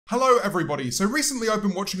Hello everybody, so recently I've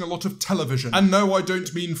been watching a lot of television, and no, I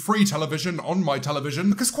don't mean free television on my television,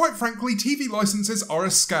 because quite frankly TV licenses are a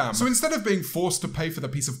scam. So instead of being forced to pay for the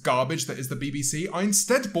piece of garbage that is the BBC, I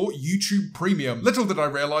instead bought YouTube Premium. Little did I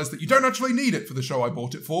realise that you don't actually need it for the show I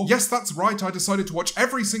bought it for. Yes, that's right, I decided to watch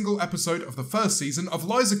every single episode of the first season of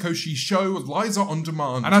Liza Koshy's show, Liza on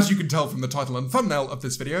Demand. And as you can tell from the title and thumbnail of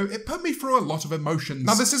this video, it put me through a lot of emotions.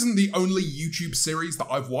 Now this isn't the only YouTube series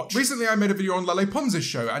that I've watched. Recently I made a video on Lele Pons'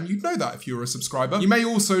 show, and you'd know that if you're a subscriber. You may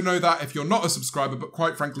also know that if you're not a subscriber, but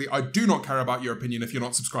quite frankly, I do not care about your opinion if you're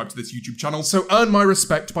not subscribed to this YouTube channel, so earn my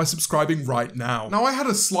respect by subscribing right now. Now, I had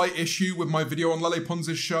a slight issue with my video on Lele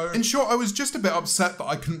Pons' show. In short, I was just a bit upset that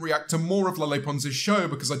I couldn't react to more of Lele Pons' show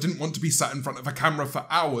because I didn't want to be sat in front of a camera for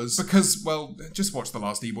hours, because, well, just watch the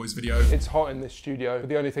last E-Boys video. It's hot in this studio, but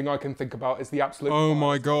the only thing I can think about is the absolute— Oh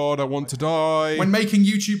my god, I want to die. When making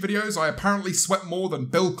YouTube videos, I apparently sweat more than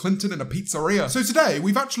Bill Clinton in a pizzeria. So today,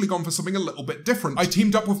 we've actually gone for something a little bit different. I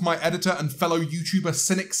teamed up with my editor and fellow YouTuber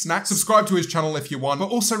Cynic Snack. Subscribe to his channel if you want, but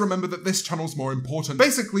also remember that this channel's more important.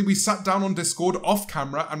 Basically, we sat down on Discord off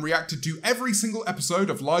camera and reacted to every single episode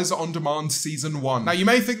of Liza on Demand Season 1. Now, you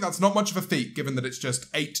may think that's not much of a feat, given that it's just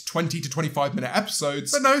 8 20 to 25 minute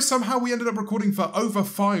episodes, but no, somehow we ended up recording for over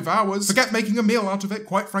 5 hours. Forget making a meal out of it,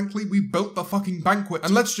 quite frankly, we built the fucking banquet.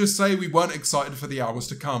 And let's just say we weren't excited for the hours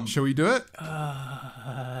to come. Shall we do it?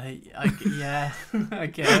 Yeah, I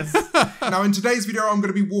guess. Now, in today's video, I'm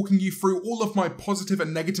going to be walking you through all of my positive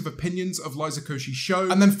and negative opinions of Liza Koshy's show,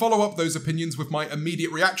 and then follow up those opinions with my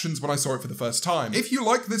immediate reactions when I saw it for the first time. If you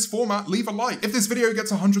like this format, leave a like. If this video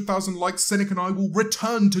gets 100,000 likes, Cynic and I will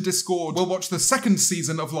return to Discord. We'll watch the second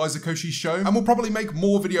season of Liza Koshy's show, and we'll probably make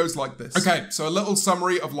more videos like this. Okay, so a little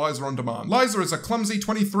summary of Liza on Demand. Liza is a clumsy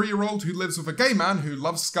 23-year-old who lives with a gay man who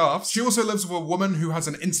loves scarves. She also lives with a woman who has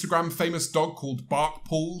an Instagram famous dog called Bark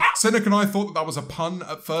Paul. Cynic and I thought that was a pun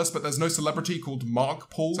at first, but there's no celebrity called Mark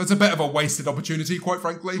Paul, so it's a bit of a wasted opportunity, quite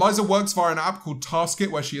frankly. Liza works via an app called Task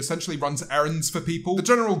It, where she essentially runs errands for people. The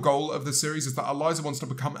general goal of the series is that Eliza wants to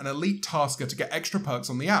become an elite tasker to get extra perks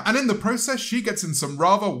on the app, and in the process, she gets in some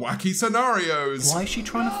rather wacky scenarios. Why is she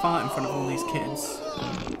trying to fart in front of all these kids?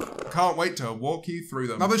 Can't wait to walk you through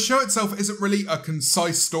them. Now, the show itself isn't really a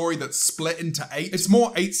concise story that's split into 8. It's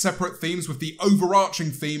more 8 separate themes with the overarching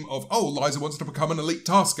theme of, oh, Liza wants to become an elite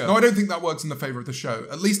tasker. Now, I don't think that works in the favor of the show,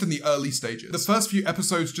 at least in the early stages. The first few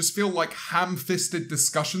episodes just feel like ham-fisted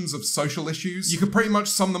discussions of social issues. You could pretty much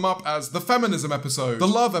sum them up as the feminism episode, the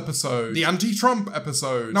love episode, the anti-Trump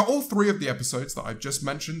episode. Now, all 3 of the episodes that I've just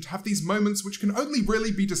mentioned have these moments which can only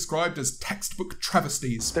really be described as textbook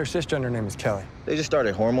travesties. Their cisgender name is Kelly. They just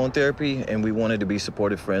started hormone therapy, and we wanted to be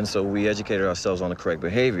supportive friends, so we educated ourselves on the correct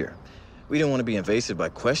behavior. We didn't want to be invasive by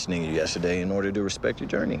questioning you yesterday in order to respect your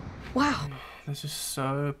journey. Wow. This is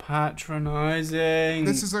so patronizing.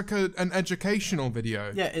 This is like an educational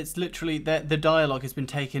video. Yeah, it's literally the dialogue has been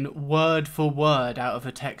taken word for word out of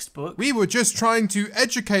a textbook. We were just trying to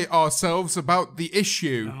educate ourselves about the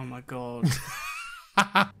issue. Oh my god.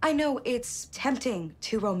 I know it's tempting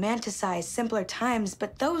to romanticize simpler times,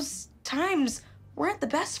 but those times weren't the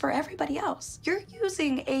best for everybody else. You're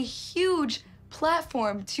using a huge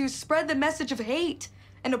platform to spread the message of hate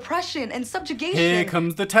and oppression and subjugation. Here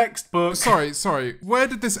comes the textbook. Sorry. Where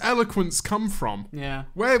did this eloquence come from? Yeah.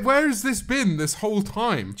 Where has this been this whole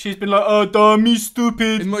time? She's been like, oh, dumb, me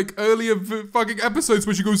stupid. In like earlier fucking episodes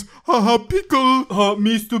where she goes, haha, pickle.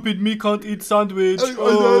 Me stupid, me can't eat sandwich.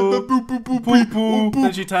 Poo.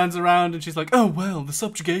 Then she turns around and she's like, oh, well, the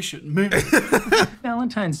subjugation.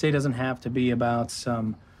 Valentine's Day doesn't have to be about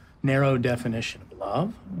some narrow definition of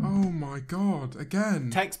love. Oh my god,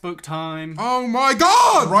 again. Textbook time. Oh my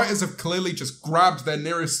god! Writers have clearly just grabbed their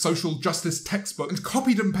nearest social justice textbook and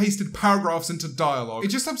copied and pasted paragraphs into dialogue. It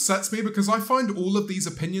just upsets me because I find all of these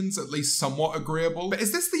opinions at least somewhat agreeable. But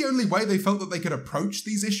is this the only way they felt that they could approach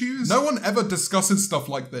these issues? No one ever discusses stuff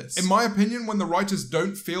like this. In my opinion, when the writers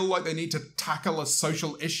don't feel like they need to tackle a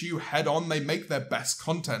social issue head on, they make their best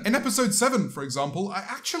content. In episode 7, for example, I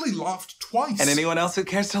actually laughed twice. And anyone else who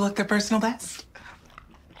cares to look their personal best?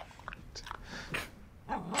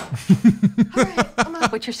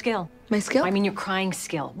 What's your skill? My skill? I mean your crying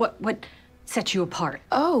skill. What sets you apart?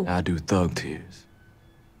 Oh. I do thug tears.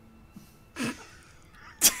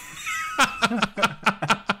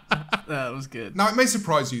 That was good. Now, it may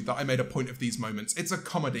surprise you that I made a point of these moments. It's a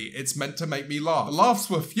comedy. It's meant to make me laugh. The laughs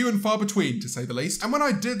were few and far between, to say the least. And when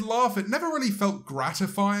I did laugh, it never really felt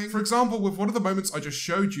gratifying. For example, with one of the moments I just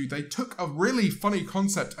showed you, they took a really funny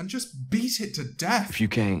concept and just beat it to death. If you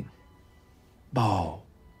can't ball,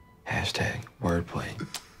 hashtag wordplay.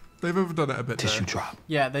 They've overdone it a bit Tissue there. drop.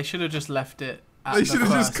 Yeah, they should have just left it They should have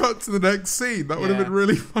just cut to the next scene. That would have been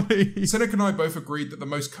really funny. Cynic and I both agreed that the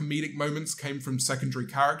most comedic moments came from secondary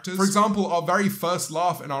characters. For example, our very first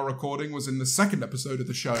laugh in our recording was in the second episode of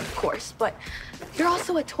the show. Of course, but you're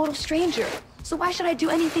also a total stranger. So why should I do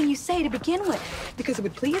anything you say to begin with? Because it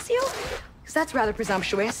would please you? Because that's rather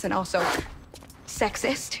presumptuous and also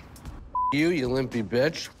sexist. You limpy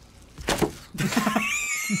bitch.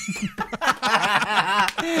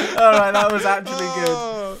 All right, that was actually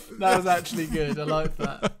good. That was actually good. I like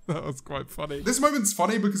that. That was quite funny. This moment's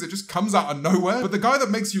funny because it just comes out of nowhere, but the guy that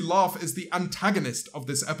makes you laugh is the antagonist of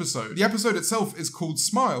this episode. The episode itself is called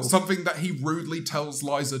Smile, something that he rudely tells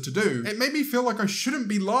Liza to do. It made me feel like I shouldn't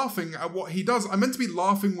be laughing at what he does. I'm meant to be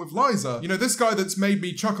laughing with Liza. You know, this guy that's made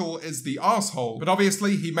me chuckle is the asshole, but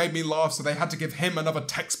obviously he made me laugh, so they had to give him another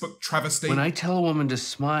textbook travesty. When I tell a woman to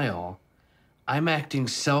smile, I'm acting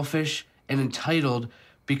selfish and entitled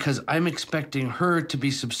because I'm expecting her to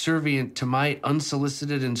be subservient to my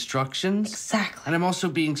unsolicited instructions. Exactly. And I'm also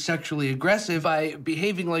being sexually aggressive by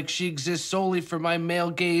behaving like she exists solely for my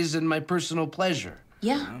male gaze and my personal pleasure.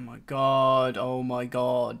 Yeah. Oh my god, oh my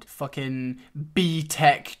god. Fucking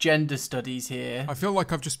B-Tech gender studies here. I feel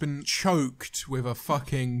like I've just been choked with a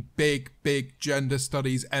fucking big gender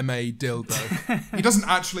studies MA dildo. He doesn't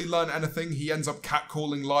actually learn anything. He ends up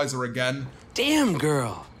catcalling Liza again. Damn,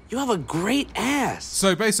 girl. You have a great ass.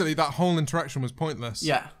 So basically that whole interaction was pointless.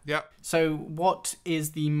 Yeah. Yep. So what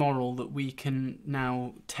is the moral that we can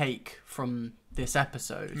now take from this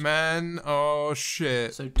episode? Men are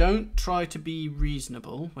shit. So don't try to be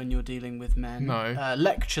reasonable when you're dealing with men. No.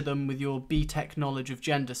 Lecture them with your B-Tech knowledge of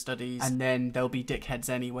gender studies, and then they'll be dickheads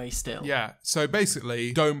anyway still. Yeah, so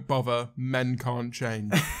basically, don't bother, men can't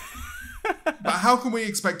change. But how can we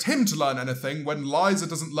expect him to learn anything when Liza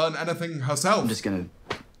doesn't learn anything herself? I'm just gonna...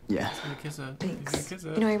 Yeah. Kiss her. Thanks. Kiss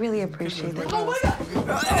her. You know, I really appreciate it. Oh my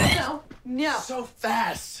god! No. So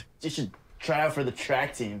fast! You should try out for the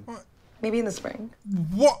track team. Maybe in the spring.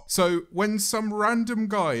 What? So when some random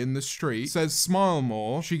guy in the street says smile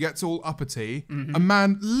more, she gets all uppity. A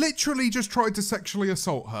man literally just tried to sexually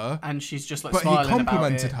assault her. And she's just like But he smiling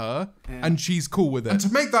complimented about her, and she's cool with it. And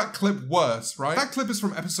to make that clip worse, right? That clip is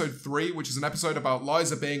from episode 3, which is an episode about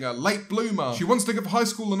Liza being a late bloomer. She wants to give high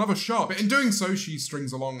school another shot, but in doing so, she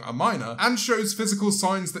strings along a minor and shows physical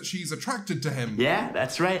signs that she's attracted to him. Yeah,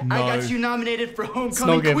 that's right. No. I got you nominated for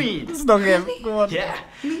Homecoming Queen. It's not him. Go on. Yeah.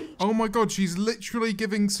 Oh my god, she's literally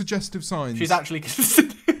giving suggestive signs. She's actually...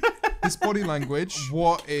 This body language.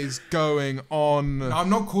 What is going on? Now, I'm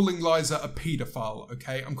not calling Liza a paedophile,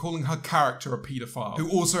 okay? I'm calling her character a paedophile, who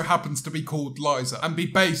also happens to be called Liza and be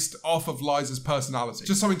based off of Liza's personality.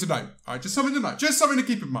 Just something to know, all right? Just something to know. Just something to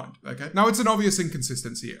keep in mind, okay? Now, it's an obvious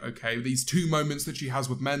inconsistency, okay? These two moments that she has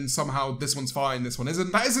with men, somehow this one's fine, this one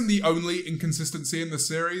isn't. That isn't the only inconsistency in the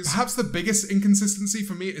series. Perhaps the biggest inconsistency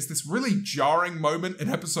for me is this really jarring moment in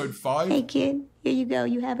episode 5. Hey, kid. Here you go.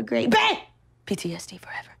 You have a great... Bang! PTSD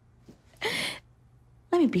forever.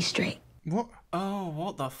 Let me be straight. What? Oh,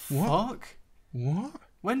 what the fuck? What?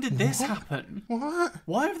 When did this happen? What?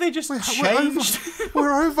 Why have they just changed?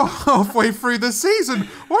 We're over halfway through the season.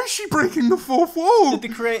 Why is she breaking the fourth wall? Did the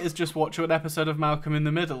creators just watch an episode of Malcolm in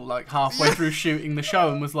the Middle, like halfway through shooting the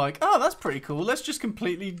show, and was like, "Oh, that's pretty cool. Let's just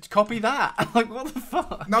completely copy that." Like, what the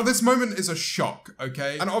fuck? Now, this moment is a shock,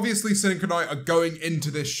 okay? And obviously, Cynic and I are going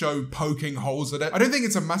into this show poking holes at it. I don't think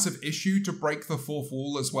it's a massive issue to break the fourth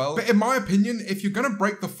wall as well. But in my opinion, if you're gonna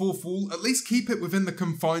break the fourth wall, at least keep it within the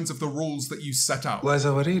confines of the rules that you set out.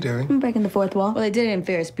 Liza, what are you doing? I'm breaking the fourth wall. Well, I did it in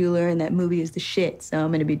Ferris Bueller, and that movie is the shit, so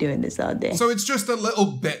I'm gonna be doing this all day. So it's just a little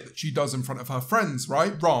bit that she does in front of her friends,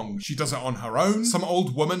 right? Wrong. She does it on her own. Some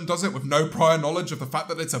old woman does it with no prior knowledge of the fact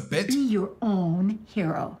that it's a bit. Be your own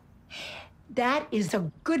hero. That is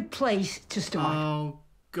a good place to start. Oh,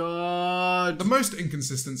 God. The most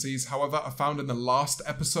inconsistencies, however, are found in the last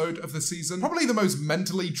episode of the season. Probably the most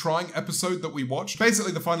mentally trying episode that we watched.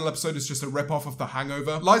 Basically, the final episode is just a rip-off of The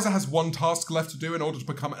Hangover. Liza has one task left to do in order to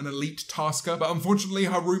become an elite tasker, but unfortunately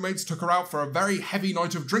her roommates took her out for a very heavy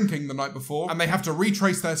night of drinking the night before, and they have to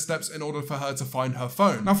retrace their steps in order for her to find her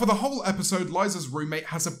phone. Now, for the whole episode, Liza's roommate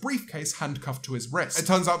has a briefcase handcuffed to his wrist. It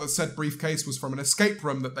turns out that said briefcase was from an escape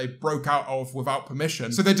room that they broke out of without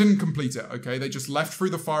permission, so they didn't complete it, okay? They just left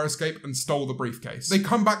through the fire escape and stole the briefcase. They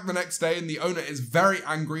come back the next day and the owner is very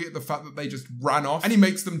angry at the fact that they just ran off, and he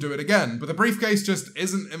makes them do it again. But the briefcase just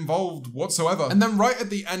isn't involved whatsoever. And then right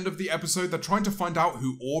at the end of the episode, they're trying to find out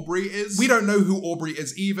who Aubrey is. We don't know who Aubrey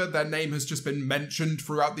is either. Their name has just been mentioned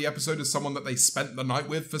throughout the episode as someone that they spent the night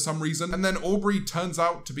with for some reason. And then Aubrey turns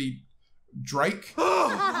out to be Drake. We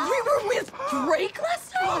were with Drake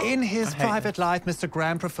last night? In his private life, Mr.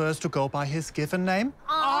 Graham prefers to go by his given name.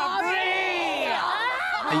 Aubrey!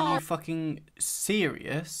 Are you fucking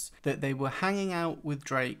serious that they were hanging out with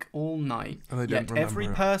Drake all night, And they yet didn't every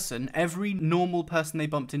remember it. person, every normal person they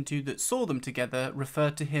bumped into that saw them together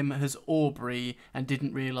referred to him as Aubrey and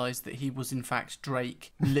didn't realise that he was in fact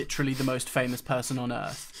Drake, literally the most famous person on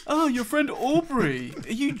earth. Oh, your friend Aubrey.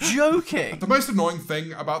 Are you joking? The most annoying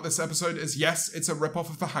thing about this episode is, yes, it's a rip-off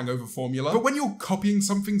of the Hangover formula, but when you're copying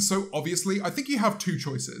something so obviously, I think you have two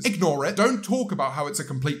choices. Ignore it, don't talk about how it's a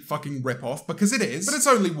complete fucking rip-off, because it is, but it's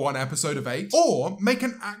only one episode of 8, or make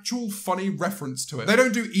an actual funny reference to it. They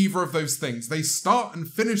don't do either of those things. They start and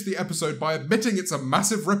finish the episode by admitting it's a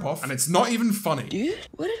massive rip-off, and it's not even funny. Dude,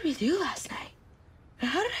 what did we do last night? And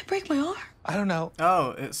how did I break my arm? I don't know.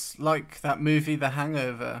 Oh, it's like that movie The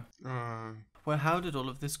Hangover. Well, how did all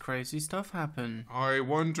of this crazy stuff happen? I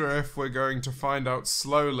wonder if we're going to find out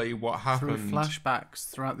slowly what Through happened. flashbacks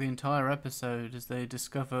throughout the entire episode as they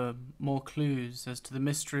discover more clues as to the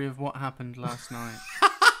mystery of what happened last night.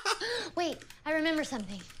 Wait, I remember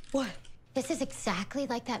something. What? This is exactly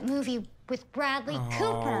like that movie with Bradley Oh,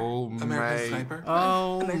 Cooper. American Sniper.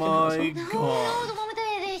 Oh my No, god. the one with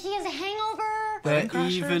he has a hangover. They're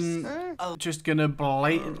even just gonna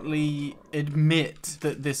blatantly admit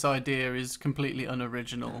that this idea is completely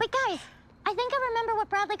unoriginal. Wait, guys, I think I remember what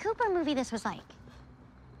Bradley Cooper movie this was like.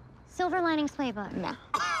 Silver Linings Playbook. No.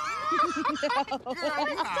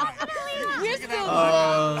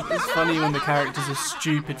 It's funny when the characters are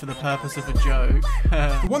stupid for the purpose of a joke.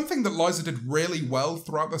 The one thing that Liza did really well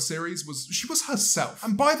throughout the series was she was herself.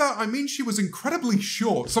 And by that, I mean she was incredibly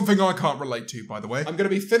short. Something I can't relate to, by the way. I'm going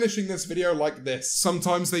to be finishing this video like this.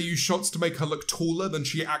 Sometimes they use shots to make her look taller than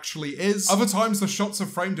she actually is. Other times the shots are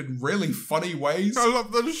framed in really funny ways. I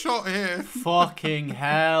love the shot here. Fucking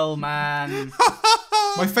hell, man.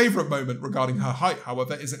 My favourite moment regarding her height,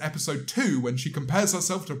 however, is in episode 2 when she compares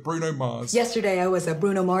herself to Bruno Mars. Yesterday I was a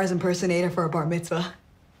Bruno Mars impersonator for a bar mitzvah.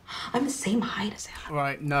 I'm the same height as him.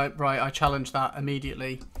 Right, I challenge that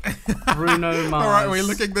immediately. Bruno Mars. Alright, we're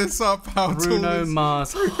looking this up. How Bruno tall is...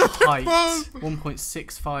 Mars height,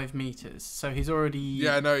 1.65 metres. So he's already...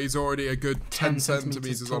 Yeah, no, he's already a good 10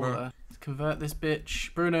 centimetres on her. taller. Convert this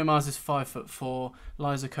bitch. Bruno Mars is 5'4".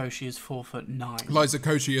 Liza Koshy is 4'9". Liza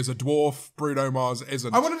Koshy is a dwarf. Bruno Mars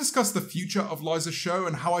isn't. I want to discuss the future of Liza's show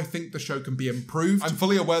and how I think the show can be improved. I'm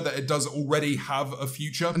fully aware that it does already have a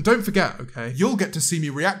future. And don't forget, okay, you'll get to see me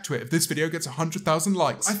react to it if this video gets 100,000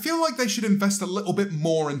 likes. I feel like they should invest a little bit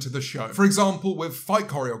more into the show. For example, with fight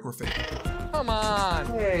choreography. Come on.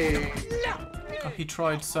 Hey. Oh, he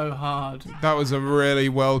tried so hard. That was a really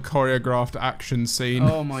well choreographed action scene.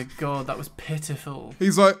 Oh my god, that was pitiful.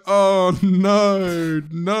 He's like, oh no,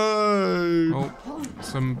 no. Oh,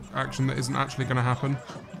 some action that isn't actually going to happen.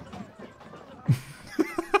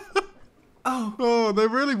 Oh, they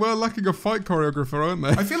really were lacking a fight choreographer, aren't they?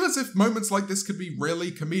 I feel as if moments like this could be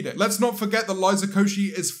really comedic. Let's not forget that Liza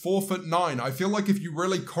Koshy is 4'9". I feel like if you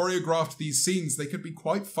really choreographed these scenes, they could be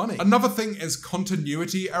quite funny. Another thing is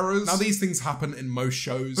continuity errors. Now, these things happen in most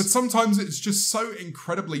shows, but sometimes it's just so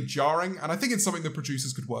incredibly jarring, and I think it's something the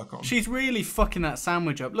producers could work on. She's really fucking that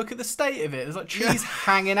sandwich up. Look at the state of it. There's like cheese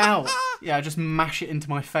hanging out. Yeah, I just mash it into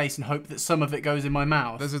my face and hope that some of it goes in my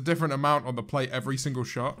mouth. There's a different amount on the plate every single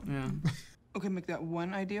shot. Yeah. Okay, make that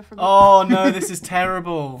one idea for me. Oh no, this is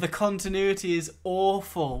terrible. The continuity is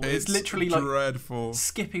awful. It's literally like dreadful.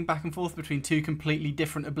 Skipping back and forth between two completely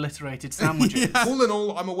different obliterated sandwiches. Yeah. All in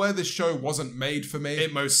all, I'm aware this show wasn't made for me.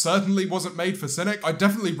 It most certainly wasn't made for Cynic. I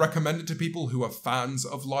definitely recommend it to people who are fans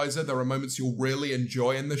of Liza. There are moments you'll really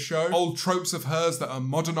enjoy in the show. Old tropes of hers that are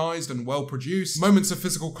modernized and well produced. Moments of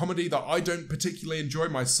physical comedy that I don't particularly enjoy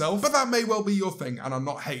myself. But that may well be your thing, and I'm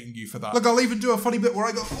not hating you for that. Look, I'll even do a funny bit where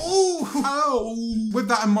I go, ooh, with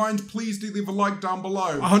that in mind, please do leave a like down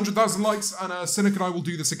below. 100,000 likes and Cynic and I will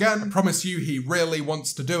do this again. I promise you he really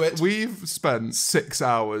wants to do it. We've spent 6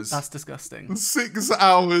 hours. That's disgusting. 6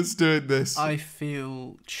 hours doing this. I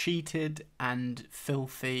feel cheated and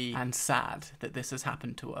filthy and sad that this has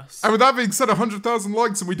happened to us. And with that being said, 100,000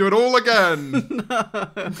 likes and we do it all again.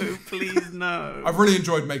 No, please no. I've really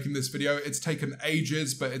enjoyed making this video. It's taken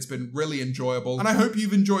ages, but it's been really enjoyable. And I hope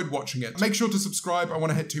you've enjoyed watching it. Make sure to subscribe. I want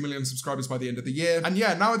to hit 2 million subscribers by the end of the year. And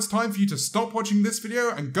yeah, now it's time for you to stop watching this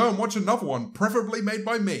video and go and watch another one, preferably made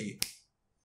by me.